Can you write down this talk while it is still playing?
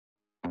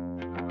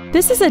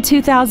This is a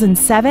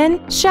 2007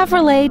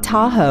 Chevrolet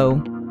Tahoe.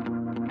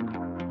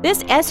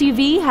 This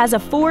SUV has a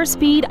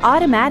 4-speed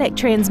automatic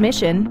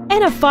transmission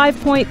and a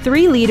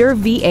 5.3-liter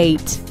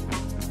V8.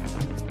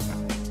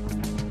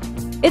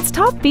 Its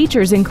top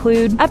features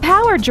include a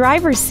power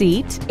driver's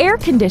seat, air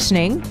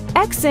conditioning,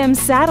 XM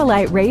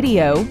satellite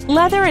radio,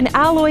 leather and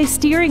alloy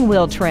steering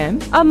wheel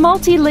trim, a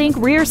multi-link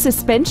rear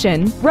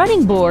suspension,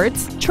 running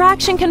boards,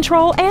 traction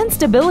control and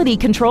stability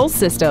control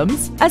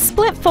systems, a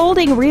split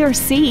folding rear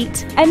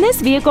seat, and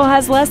this vehicle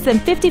has less than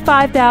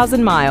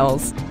 55,000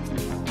 miles.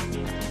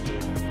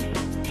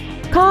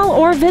 Call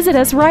or visit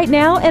us right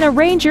now and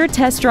arrange your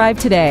test drive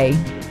today.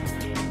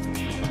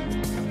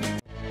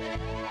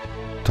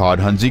 Todd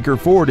Hunzeker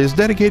Ford is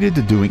dedicated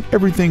to doing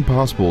everything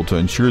possible to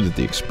ensure that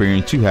the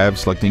experience you have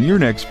selecting your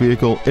next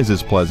vehicle is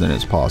as pleasant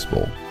as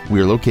possible. We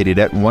are located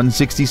at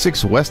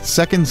 166 West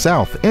 2nd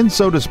South in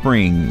Soda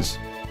Springs.